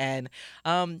watch it. And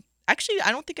actually, I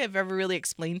don't think I've ever really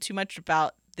explained too much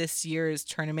about this year's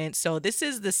tournament. So this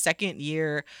is the second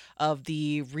year of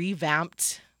the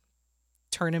revamped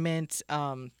tournament,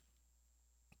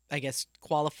 I guess,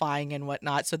 qualifying and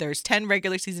whatnot. So there's 10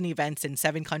 regular season events in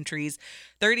 7 countries,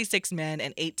 36 men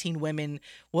and 18 women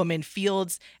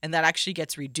fields. And that actually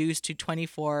gets reduced to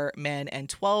 24 men and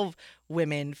 12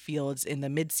 women fields in the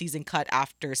mid-season cut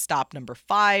after stop number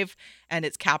 5. And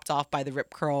it's capped off by the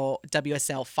Rip Curl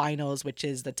WSL finals, which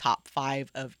is the top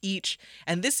 5 of each.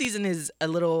 And this season is a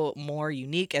little more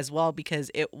unique as well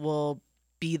because it will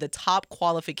be the top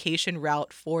qualification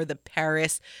route for the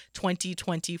Paris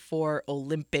 2024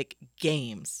 Olympic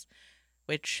Games,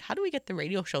 which, how do we get the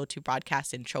radio show to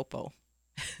broadcast in Chopo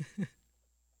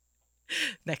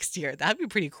next year? That'd be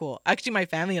pretty cool. Actually, my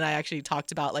family and I actually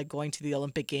talked about like going to the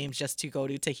Olympic Games just to go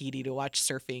to Tahiti to watch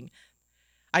surfing.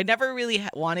 I never really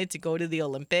wanted to go to the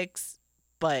Olympics,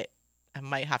 but I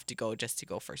might have to go just to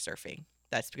go for surfing.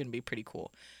 That's going to be pretty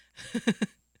cool.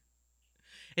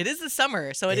 It is the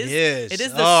summer, so it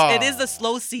is the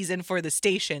slow season for the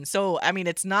station. So I mean,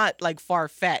 it's not like far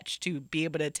fetched to be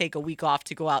able to take a week off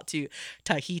to go out to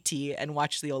Tahiti and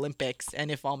watch the Olympics,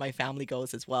 and if all my family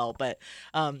goes as well. But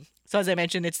so as I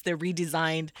mentioned, it's the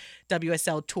redesigned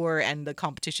WSL Tour and the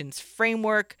competition's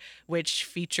framework, which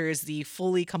features the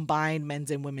fully combined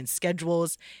men's and women's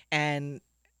schedules. And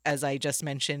as I just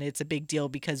mentioned, it's a big deal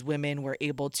because women were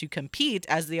able to compete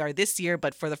as they are this year,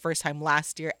 but for the first time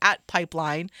last year at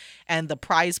Pipeline. And the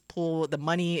prize pool, the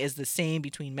money is the same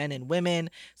between men and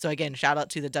women. So again, shout out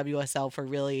to the WSL for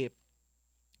really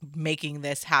making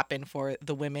this happen for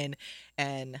the women.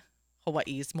 And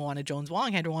Hawaii's Moana Jones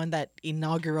Wong had won that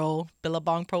inaugural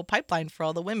Billabong Pro Pipeline for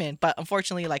all the women. But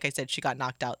unfortunately, like I said, she got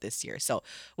knocked out this year. So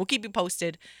we'll keep you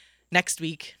posted next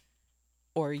week,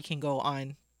 or you can go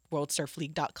on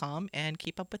worldsurfleague.com and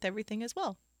keep up with everything as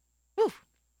well. Woo.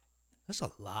 That's a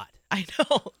lot. I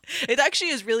know. It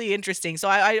actually is really interesting. So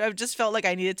I just felt like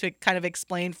I needed to kind of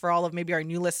explain for all of maybe our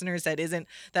new listeners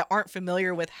that aren't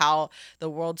familiar with how the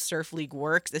World Surf League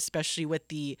works, especially with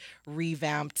the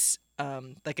revamped,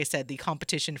 like I said, the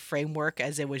competition framework,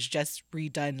 as it was just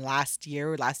redone last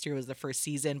year. Last year was the first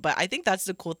season. But I think that's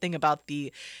the cool thing about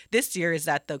this year is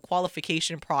that the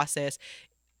qualification process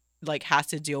like has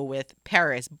to deal with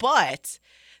Paris. But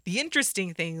the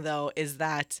interesting thing though is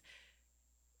that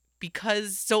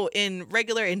in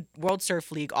World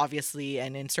Surf League, obviously,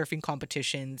 and in surfing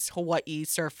competitions, Hawaii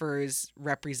surfers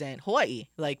represent Hawaii.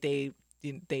 Like they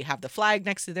have the flag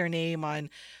next to their name on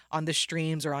the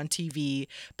streams or on TV.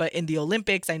 But in the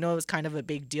Olympics, I know it was kind of a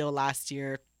big deal last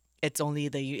year.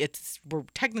 We're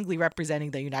technically representing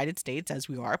the United States, as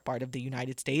we are part of the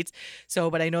United States.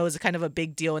 So, but I know it's kind of a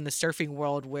big deal in the surfing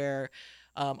world where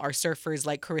our surfers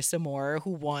like Carissa Moore, who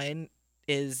won,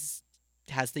 has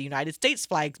the United States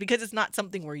flag, because it's not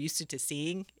something we're used to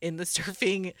seeing in the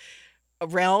surfing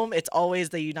realm. It's always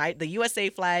the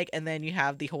USA flag, and then you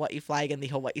have the Hawaii flag and the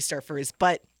Hawaii surfers.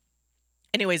 But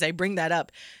anyways, I bring that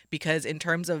up because in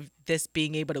terms of this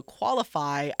being able to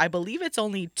qualify, I believe it's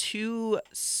only 2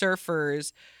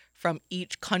 surfers from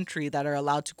each country that are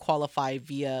allowed to qualify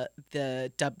via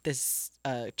this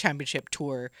championship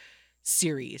tour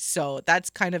series. So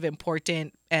that's kind of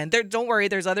important. And don't worry,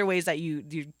 there's other ways that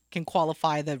you can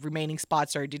qualify. The remaining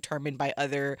spots are determined by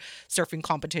other surfing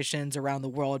competitions around the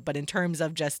world. But in terms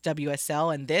of just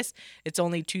WSL and this, it's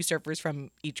only 2 surfers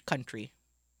from each country,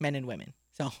 men and women.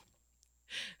 So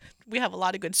we have a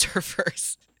lot of good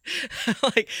surfers.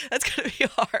 Like, that's gonna be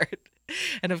hard.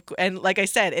 And like I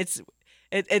said,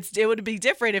 it would be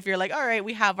different if you're like, all right,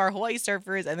 we have our Hawaii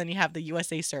surfers and then you have the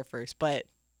USA surfers, but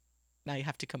now you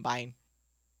have to combine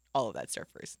all of that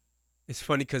surfers. It's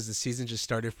funny because the season just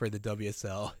started for the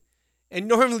WSL, and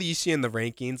normally you see in the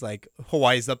rankings like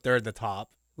Hawaii's up there at the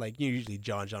top. Like usually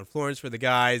John Florence for the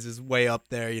guys is way up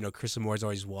there. Chris Moore's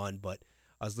always won, but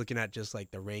I was looking at just like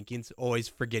the rankings, always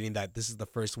forgetting that this is the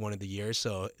first one of the year,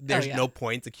 so there's no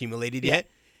points accumulated yet.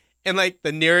 And like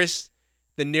the nearest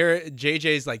JJ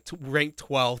is like ranked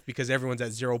 12th because everyone's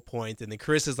at 0 points, and then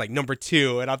Chris is like number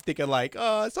 2, and I'm thinking like,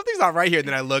 something's not right here. And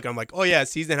then I look, I'm like, oh yeah,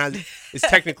 season is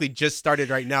technically just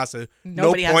started right now, so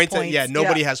nobody no points. has points.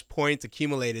 Nobody has points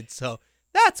accumulated, so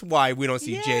that's why we don't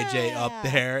see JJ up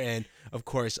there, and of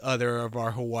course other of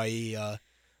our Hawaii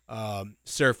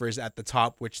surfers at the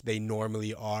top, which they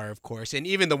normally are, of course. And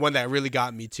even the one that really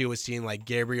got me too was seeing like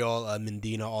Gabriel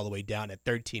Medina all the way down at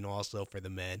 13 also for the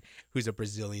men, who's a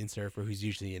Brazilian surfer who's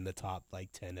usually in the top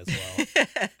like 10 as well.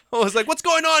 I was like, what's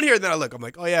going on here? And then I look, I'm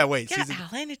like, oh yeah, wait.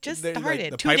 Alan, it just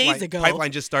started the 2 days ago.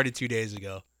 Pipeline just started 2 days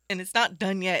ago. And it's not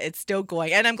done yet. It's still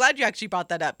going. And I'm glad you actually brought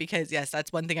that up because, yes,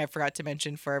 that's one thing I forgot to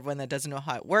mention for everyone that doesn't know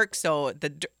how it works. So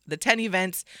the 10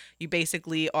 events, you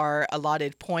basically are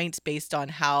allotted points based on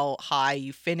how high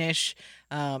you finish.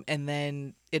 And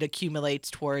then it accumulates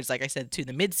towards, like I said, to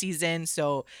the midseason.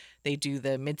 So they do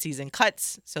the midseason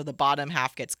cuts. So the bottom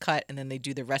half gets cut. And then they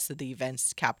do the rest of the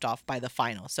events capped off by the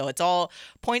final. So it's all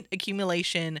point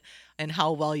accumulation and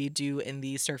how well you do in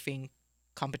these surfing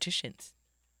competitions.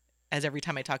 As every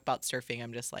time I talk about surfing,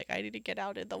 I'm just like, I need to get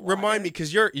out in the water. Remind me,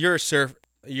 because you're a surfer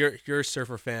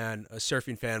fan, a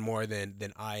surfing fan more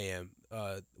than I am.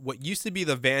 What used to be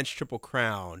the Vans Triple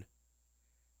Crown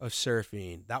of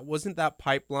surfing, wasn't that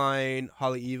Pipeline,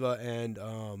 Haleiwa,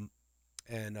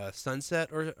 and Sunset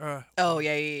or? Oh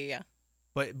yeah.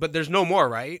 But there's no more,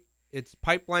 right? It's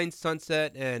Pipeline,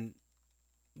 Sunset, and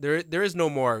there is no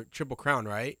more Triple Crown,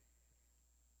 right?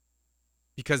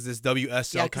 Because this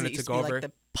WSL kind of took over. Like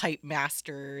the Pipe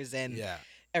Masters and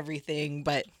everything,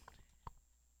 but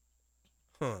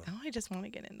now I just want to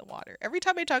get in the water. Every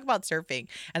time I talk about surfing,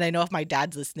 and I know if my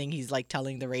dad's listening, he's like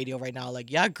telling the radio right now,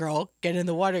 like, yeah, girl, get in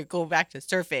the water, go back to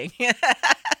surfing.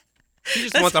 He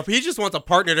just wants a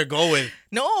partner to go with.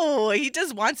 No, he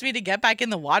just wants me to get back in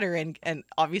the water and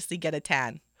obviously get a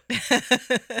tan.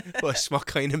 Well, I smell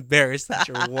kind of embarrassed that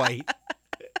you're white.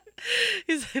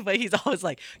 But he's always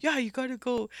like, yeah, you gotta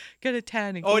go get a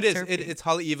tan and go it is. surfing. It's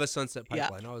Haleiwa Sunset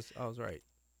Pipeline. Yeah. I was right.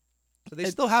 So they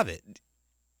still have it.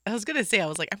 I was gonna say, I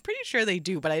was like, I'm pretty sure they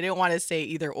do, but I didn't want to say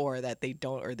either or, that they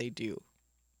don't or they do.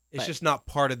 It's just not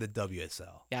part of the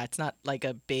WSL. Yeah, it's not like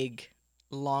a big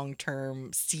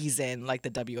long-term season like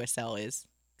the WSL is.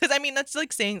 Because I mean, that's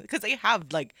like saying, because they have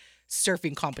like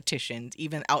surfing competitions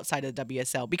even outside of the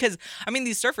WSL, because I mean,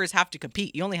 these surfers have to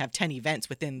compete. You only have 10 events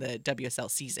within the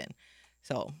WSL season,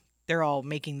 so they're all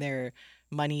making their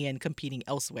money and competing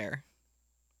elsewhere.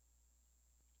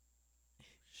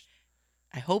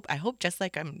 I hope just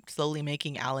like I'm slowly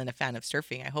making Alan a fan of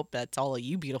surfing, I hope that's all of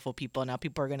you beautiful people. Now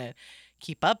people are gonna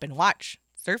keep up and watch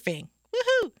surfing.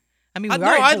 Woohoo! I mean, I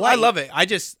love it. I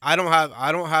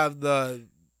don't have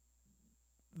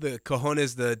the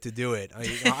cojones to do it.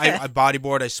 I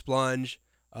bodyboard, I splunge,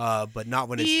 but not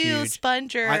when it's huge.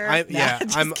 Sponger.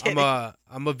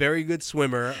 I'm a very good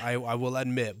swimmer. I will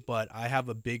admit, but I have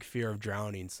a big fear of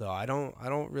drowning, so I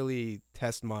don't really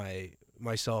test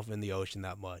myself in the ocean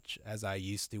that much as I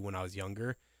used to when I was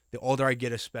younger. The older I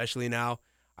get, especially now,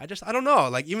 I don't know.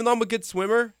 Like, even though I'm a good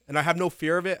swimmer and I have no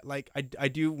fear of it, like I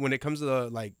do when it comes to the,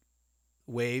 like,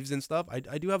 waves and stuff, I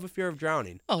do have a fear of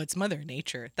drowning. Oh, it's Mother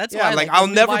Nature. That's why. Like I'll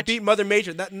never beat Mother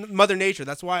Nature. Mother Nature.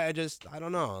 That's why I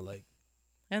don't know. Like,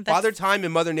 Father Time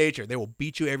and Mother Nature, they will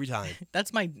beat you every time.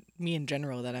 That's me in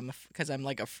general, that because I'm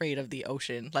like afraid of the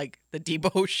ocean, like the deep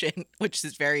ocean, which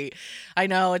is very. I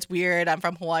know it's weird. I'm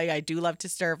from Hawaii. I do love to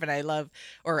surf, and I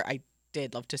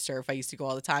did love to surf. I used to go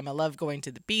all the time. I love going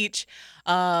to the beach.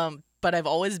 But I've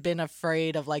always been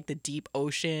afraid of like the deep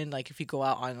ocean. Like if you go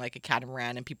out on like a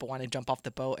catamaran and people want to jump off the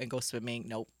boat and go swimming,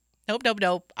 nope.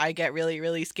 I get really,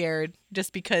 really scared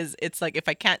just because it's like if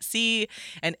I can't see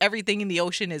and everything in the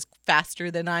ocean is faster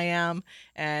than I am,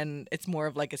 and it's more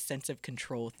of like a sense of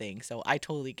control thing. So I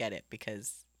totally get it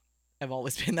because I've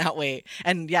always been that way.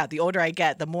 And yeah, the older I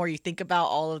get, the more you think about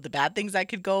all of the bad things that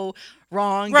could go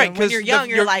wrong. Right, when you're young,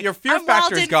 you're like, your fear I'm factor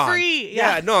wild is and gone. free.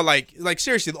 Yeah, no, like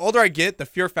seriously, the older I get, the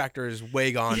fear factor is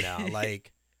way gone now.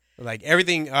 Like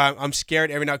everything, I'm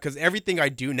scared every now because everything I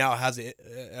do now has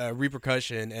a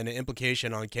repercussion and an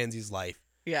implication on Kenzie's life.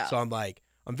 Yeah. So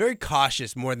I'm very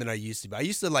cautious more than I used to be. I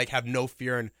used to like have no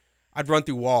fear and I'd run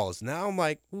through walls. Now I'm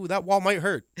like, ooh, that wall might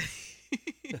hurt.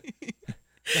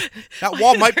 That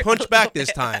wall might punch back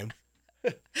this time.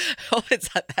 Oh,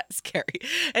 it's not that scary.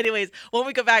 Anyways, when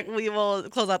we come back, we will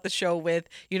close out the show with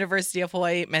University of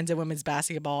Hawaii men's and women's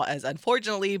basketball, as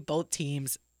unfortunately both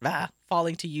teams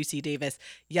falling to UC Davis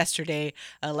yesterday.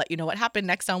 Let you know what happened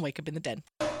next on Wake Up in the Den.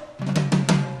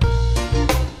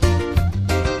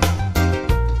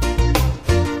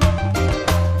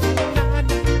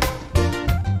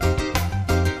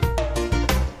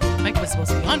 Mike was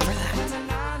supposed to be on for that.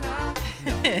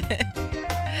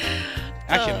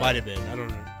 Actually, it might have been. I don't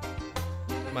know.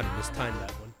 Might have mistimed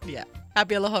that one. Yeah.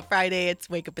 Happy Aloha Friday. It's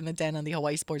Wake Up in the Den on the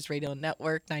Hawaii Sports Radio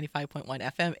Network, 95.1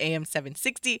 FM, AM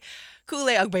 760. Kule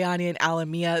Agbayani and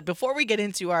Alamia. Before we get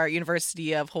into our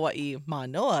University of Hawaii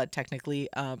Manoa, technically,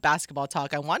 basketball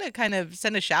talk, I want to kind of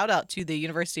send a shout out to the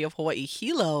University of Hawaii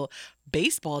Hilo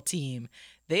baseball team.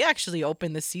 They actually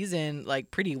opened the season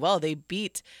like pretty well. They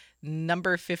beat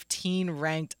number 15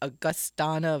 ranked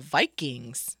Augustana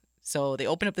Vikings. So they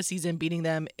opened up the season beating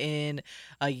them on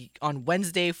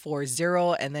Wednesday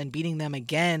 4-0 and then beating them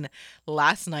again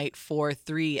last night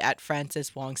 4-3 at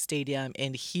Francis Wong Stadium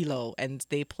in Hilo. And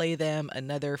they play them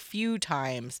another few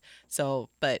times.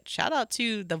 But shout out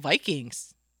to the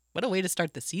Vikings. What a way to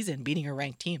start the season, beating a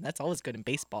ranked team. That's always good in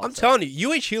baseball. I'm telling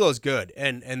you, UH Hilo is good,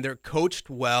 and they're coached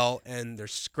well, and they're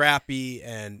scrappy,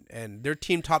 and their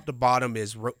team top to bottom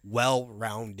is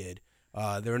well-rounded.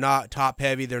 They're not top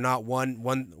heavy. They're not one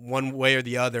way or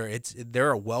the other.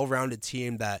 They're a well-rounded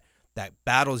team that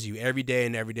battles you every day,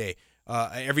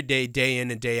 day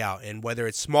in and day out. And whether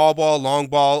it's small ball, long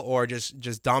ball, or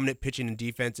just dominant pitching and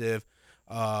defensive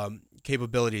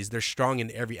capabilities, they're strong in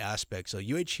every aspect. So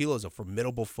UH Hilo is a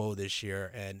formidable foe this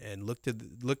year, and look to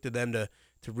them to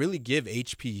really give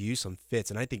HPU some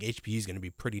fits. And I think HPU is going to be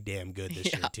pretty damn good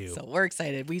this year too. So we're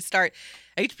excited.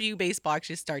 HPU baseball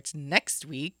actually starts next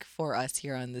week for us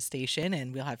here on the station,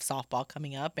 and we'll have softball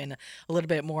coming up and a little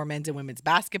bit more men's and women's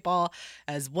basketball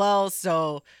as well.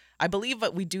 So I believe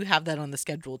that we do have that on the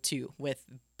schedule too, with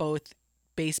both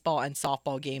baseball and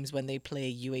softball games when they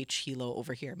play UH Hilo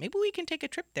over here. Maybe we can take a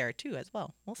trip there too as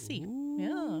well. We'll see. Ooh,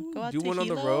 yeah, go out do to one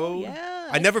Hilo. on the road. Yeah,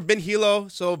 I've never been Hilo,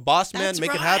 so boss man, That's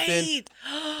make right. it happen.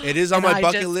 It is on And my I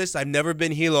bucket just- list. I've never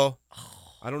been Hilo.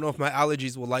 I don't know if my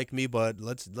allergies will like me, but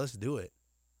let's do it.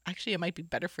 Actually, it might be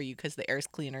better for you because the air's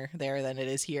cleaner there than it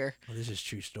is here. Oh, this is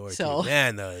true story. So- Too.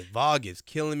 Man, the fog is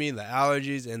killing me, the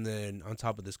allergies, and then on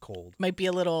top of this cold. Might be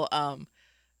a little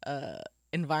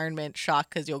environment shock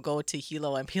because you'll go to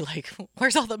Hilo and be like,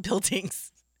 where's all the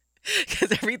buildings?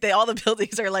 Because all the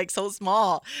buildings are like so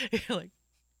small. You're like,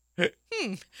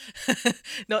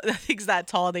 no, nothing's that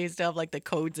tall. They still have like the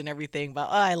codes and everything, but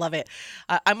I love it.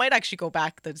 I might actually go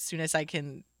back as soon as I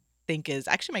can think. Is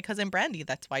actually my cousin Brandy.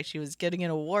 That's why she was getting an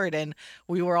award, and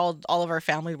we were all of our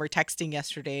family were texting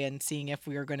yesterday and seeing if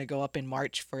we were going to go up in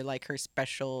March for like her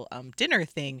special dinner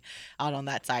thing out on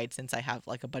that side, since I have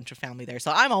like a bunch of family there.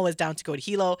 So I'm always down to go to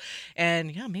Hilo,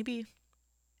 and yeah, maybe,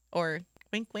 or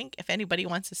wink wink, if anybody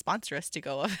wants to sponsor us to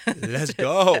go. Let's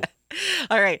go.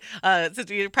 All right. Since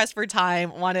we're pressed for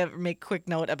time, want to make quick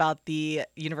note about the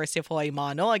University of Hawaii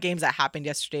Manoa games that happened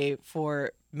yesterday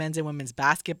for men's and women's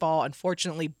basketball.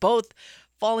 Unfortunately, both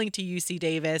falling to UC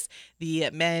Davis. The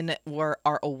men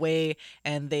are away,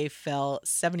 and they fell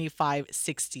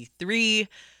 75-63.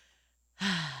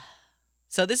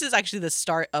 So this is actually the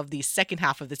start of the second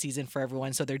half of the season for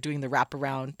everyone. So they're doing the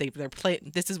wraparound.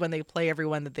 This is when they play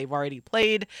everyone that they've already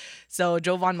played. So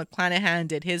Jovan McClanahan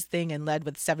did his thing and led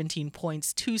with 17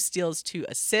 points, 2 steals, 2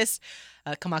 assists.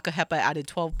 Kamaka Hepa added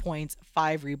 12 points,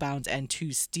 5 rebounds, and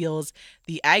 2 steals.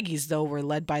 The Aggies, though, were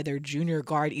led by their junior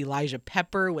guard Elijah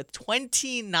Pepper with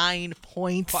 29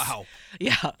 points. Wow.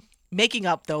 Yeah. Making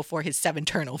up, though, for his 7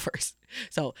 turnovers.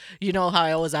 So, you know how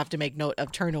I always have to make note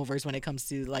of turnovers when it comes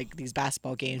to, like, these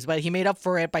basketball games. But he made up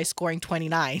for it by scoring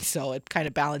 29, so it kind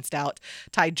of balanced out.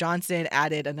 Ty Johnson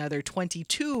added another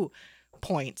 22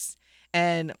 points.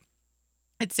 And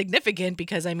it's significant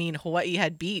because, I mean, Hawaii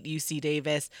had beat UC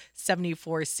Davis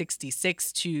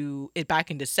 74-66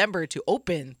 back in December to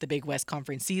open the Big West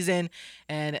Conference season.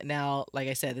 And now, like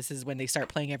I said, this is when they start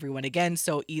playing everyone again.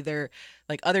 So either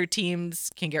like other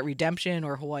teams can get redemption,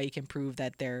 or Hawaii can prove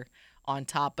that they're on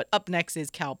top. But up next is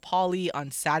Cal Poly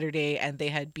on Saturday, and they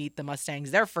had beat the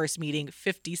Mustangs their first meeting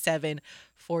 57-48.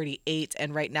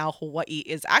 And right now, Hawaii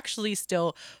is actually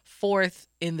still 4th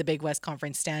in the Big West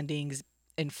Conference standings,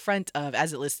 in front of,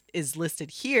 as it is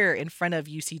listed here, in front of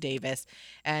UC Davis,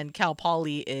 and Cal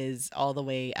Poly is all the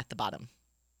way at the bottom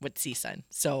with CSUN.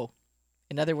 So,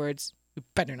 in other words, we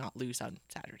better not lose on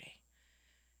Saturday.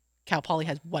 Cal Poly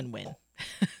has 1 win.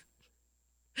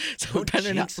 So we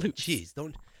better not lose. Jeez,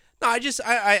 don't. No, I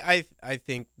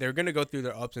think they're going to go through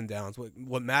their ups and downs.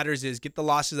 What matters is get the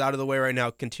losses out of the way right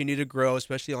now, continue to grow,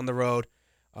 especially on the road.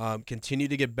 Continue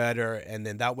to get better, and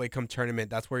then that way come tournament,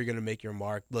 that's where you're going to make your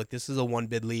mark. Look, this is a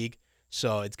 1-bid league,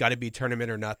 so it's got to be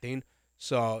tournament or nothing.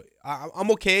 So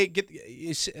I'm okay.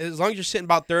 As long as you're sitting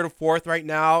about 3rd or 4th right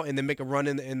now, and then make a run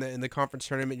in the conference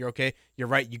tournament, you're okay. You're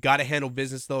right. You got to handle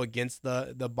business though against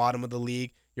the bottom of the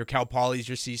league. Your Cal Polys,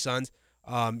 your CSUNs.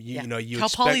 Cal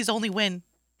Poly's only win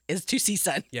is to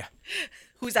CSUN. Yeah.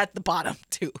 Who's at the bottom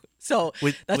too. So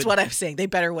that's what I'm saying. They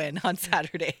better win on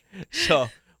Saturday. So.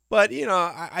 But,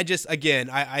 I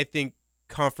think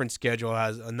non-conference schedule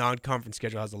has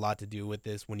a lot to do with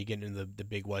this when you get into the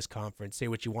Big West Conference. Say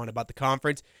what you want about the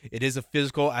conference. It is a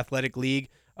physical athletic league.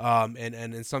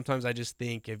 And sometimes I just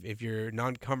think if your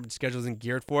non-conference schedule isn't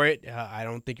geared for it, I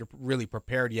don't think you're really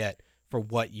prepared yet for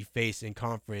what you face in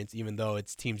conference, even though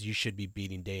it's teams you should be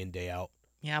beating day in, day out.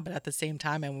 Yeah, but at the same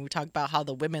time, and when we talk about how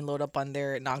the women load up on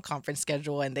their non-conference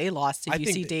schedule and they lost to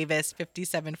UC Davis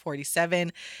 57-47,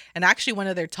 and actually one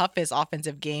of their toughest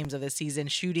offensive games of the season,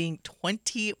 shooting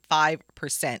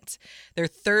 25%. Their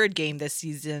 3rd game this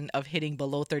season of hitting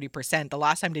below 30%. The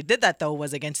last time they did that, though,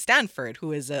 was against Stanford,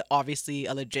 who is obviously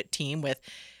a legit team with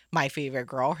my favorite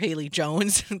girl, Haley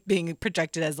Jones, being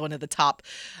projected as one of the top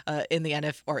in the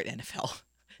NFL,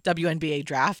 WNBA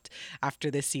draft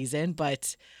after this season.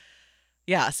 But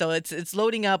yeah, so it's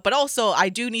loading up, but also I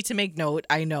do need to make note.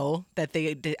 I know that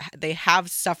they have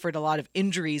suffered a lot of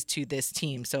injuries to this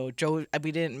team. So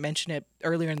we didn't mention it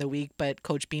earlier in the week, but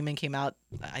Coach Beeman came out,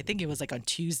 I think it was like on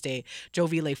Tuesday.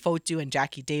 Jovi Lefotu and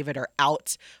Jackie David are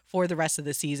out for the rest of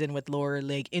the season with lower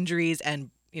leg injuries, and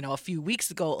a few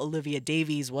weeks ago, Olivia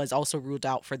Davies was also ruled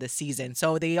out for the season.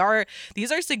 So these are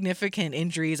significant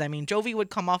injuries. I mean, Jovi would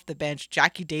come off the bench.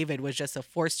 Jackie David was just a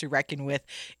force to reckon with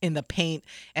in the paint.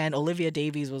 And Olivia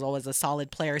Davies was always a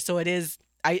solid player. So it is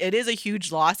a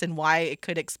huge loss, and why it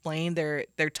could explain their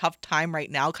tough time right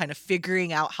now, kind of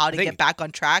figuring out how to get back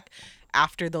on track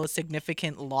after those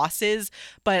significant losses.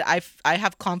 But I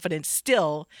have confidence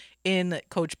still in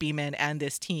Coach Beeman and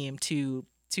this team to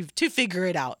figure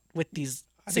it out with these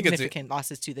significant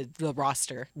losses to the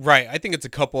roster. Right. I think it's a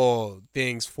couple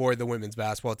things for the women's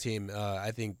basketball team.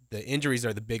 I think the injuries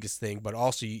are the biggest thing, but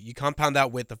also you compound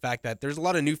that with the fact that there's a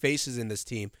lot of new faces in this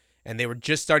team, and they were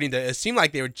just starting to, it seemed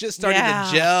like they were just starting to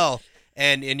gel,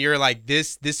 and you're like,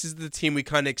 this is the team we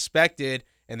kind of expected,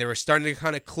 and they were starting to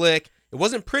kind of click. It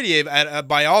wasn't pretty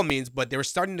by all means, but they were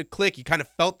starting to click. You kind of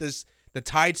felt the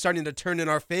tide starting to turn in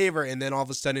our favor, and then all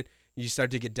of a sudden you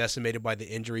start to get decimated by the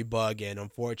injury bug, and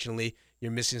unfortunately you're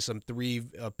missing some 3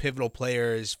 pivotal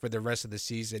players for the rest of the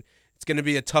season. It's going to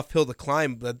be a tough hill to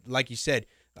climb, but like you said,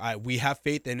 we have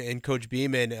faith in Coach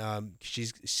Beeman.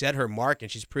 She's set her mark, and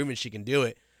she's proven she can do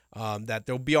it, that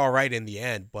they'll be all right in the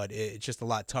end, but it's just a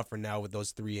lot tougher now with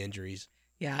those 3 injuries.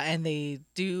 Yeah, and they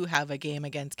do have a game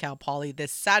against Cal Poly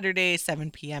this Saturday, 7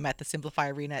 p.m. at the Simplify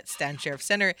Arena at Stan Sheriff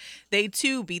Center. They,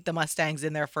 too, beat the Mustangs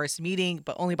in their first meeting,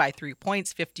 but only by 3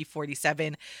 points,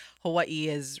 50-47. Hawaii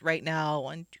is right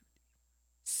now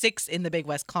 6 in the Big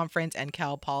West Conference, and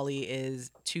Cal Poly is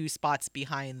 2 spots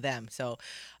behind them. So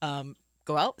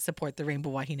go out, support the Rainbow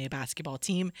Wahine basketball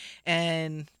team,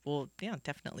 and we'll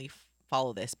definitely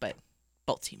follow this, but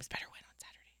both teams better win.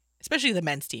 Especially the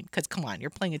men's team, because come on,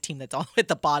 you're playing a team that's all at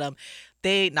the bottom.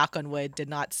 They, knock on wood, did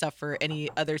not suffer any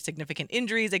other significant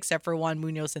injuries except for Juan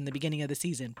Munoz in the beginning of the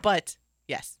season. But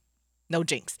yes, no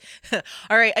jinx.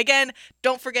 All right, again,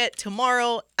 don't forget,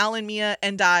 tomorrow, Alan, Mia,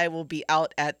 and I will be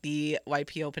out at the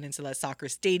YPO Peninsula Soccer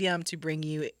Stadium to bring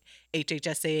you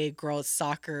HHSAA Girls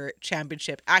Soccer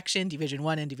Championship action, Division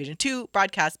 1 and Division 2.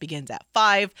 Broadcast begins at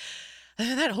 5. Other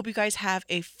than that, I hope you guys have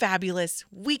a fabulous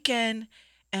weekend.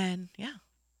 And yeah,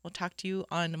 we'll talk to you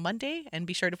on Monday, and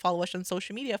be sure to follow us on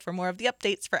social media for more of the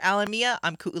updates. For Alan, Mia,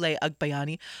 I'm Ku'ulei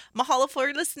Agbayani. Mahalo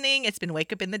for listening. It's been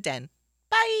Wake Up in the Den.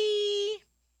 Bye!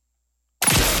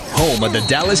 Home of the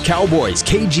Dallas Cowboys,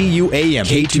 KGUAM,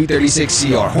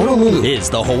 K236CR, Honolulu is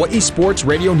the Hawaii Sports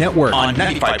Radio Network on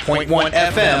 95.1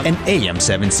 FM and AM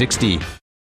 760.